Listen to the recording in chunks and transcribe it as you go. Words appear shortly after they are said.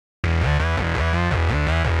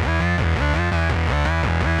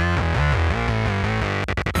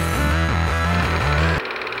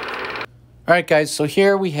Alright guys, so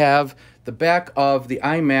here we have the back of the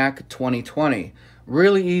iMac 2020.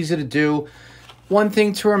 Really easy to do. One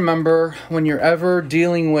thing to remember, when you're ever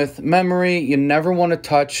dealing with memory, you never want to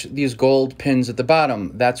touch these gold pins at the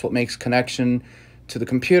bottom. That's what makes connection to the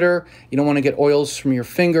computer. You don't want to get oils from your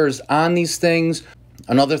fingers on these things.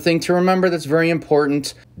 Another thing to remember that's very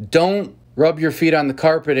important, don't rub your feet on the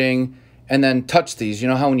carpeting and then touch these. You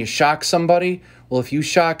know how when you shock somebody? Well, if you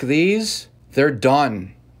shock these, they're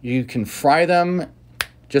done. You can fry them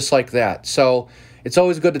just like that. So it's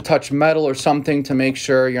always good to touch metal or something to make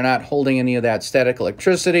sure you're not holding any of that static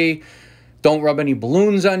electricity. Don't rub any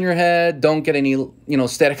balloons on your head. Don't get any,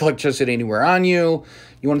 static electricity anywhere on you.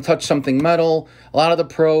 You want to touch something metal. A lot of the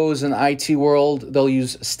pros in the IT world, they'll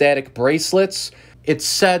use static bracelets. It's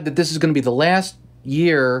said that this is going to be the last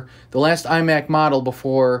year, the last iMac model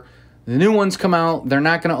before the new ones come out. They're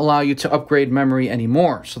not going to allow you to upgrade memory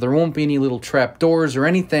anymore. So there won't be any little trap doors or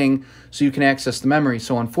anything so you can access the memory.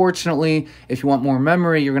 So unfortunately, if you want more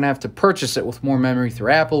memory, you're going to have to purchase it with more memory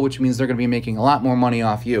through Apple, which means they're going to be making a lot more money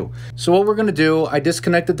off you. So what we're going to do, I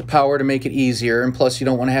disconnected the power to make it easier. And plus, you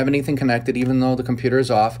don't want to have anything connected even though the computer is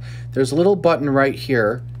off. There's a little button right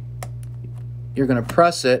here. You're going to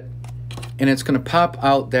press it and it's going to pop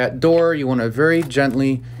out that door. You want to very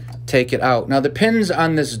gently take it out. Now the pins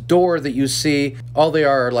on this door that you see, all they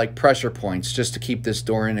are like pressure points just to keep this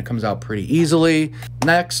door in. It comes out pretty easily.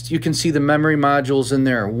 Next, you can see the memory modules in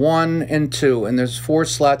there, 1 and 2, and there's 4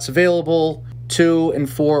 slots available. 2 and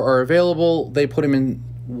 4 are available. They put them in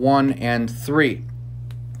 1 and 3.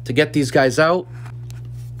 To get these guys out,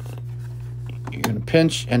 you're gonna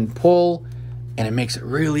pinch and pull, and it makes it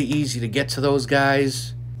really easy to get to those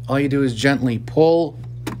guys. All you do is gently pull.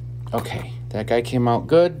 Okay, that guy came out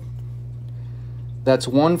good. That's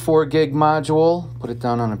one 4 gig module. Put it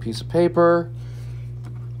down on a piece of paper.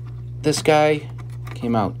 This guy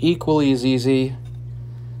came out equally as easy.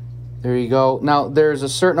 There you go. Now, there's a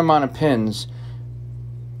certain amount of pins.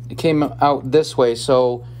 It came out this way,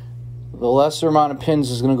 so the lesser amount of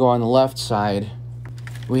pins is going to go on the left side.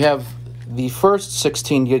 We have the first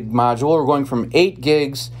 16 gig module. We're going from 8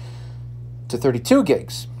 gigs to 32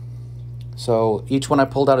 gigs. So each one I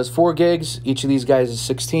pulled out is 4 gigs. Each of these guys is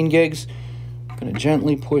 16 gigs. Gonna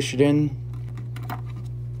gently push it in.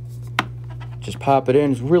 Just pop it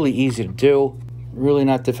in. It's really easy to do. Really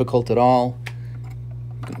not difficult at all.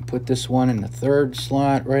 I'm gonna put this one in the 3rd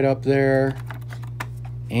slot right up there.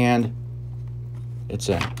 And it's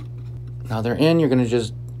in. Now they're in. You're gonna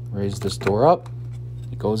just raise this door up.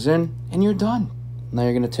 It goes in and you're done. Now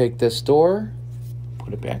you're gonna take this door,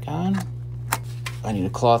 put it back on. I need a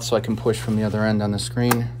cloth so I can push from the other end on the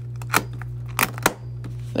screen.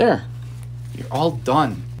 There. You're all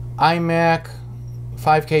done. iMac,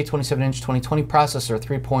 5K, 27-inch, 2020 processor,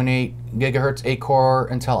 3.8 gigahertz, 8-core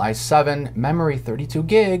Intel i7, memory 32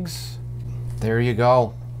 gigs. There you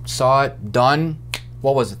go. Saw it, done.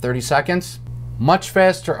 What was it, 30 seconds? Much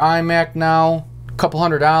faster iMac now, a couple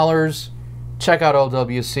 $100. Check out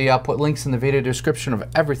OWC. I'll put links in the video description of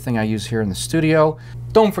everything I use here in the studio.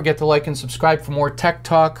 Don't forget to like and subscribe for more tech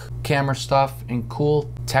talk, camera stuff, and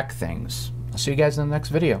cool tech things. I'll see you guys in the next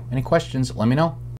video. Any questions, let me know.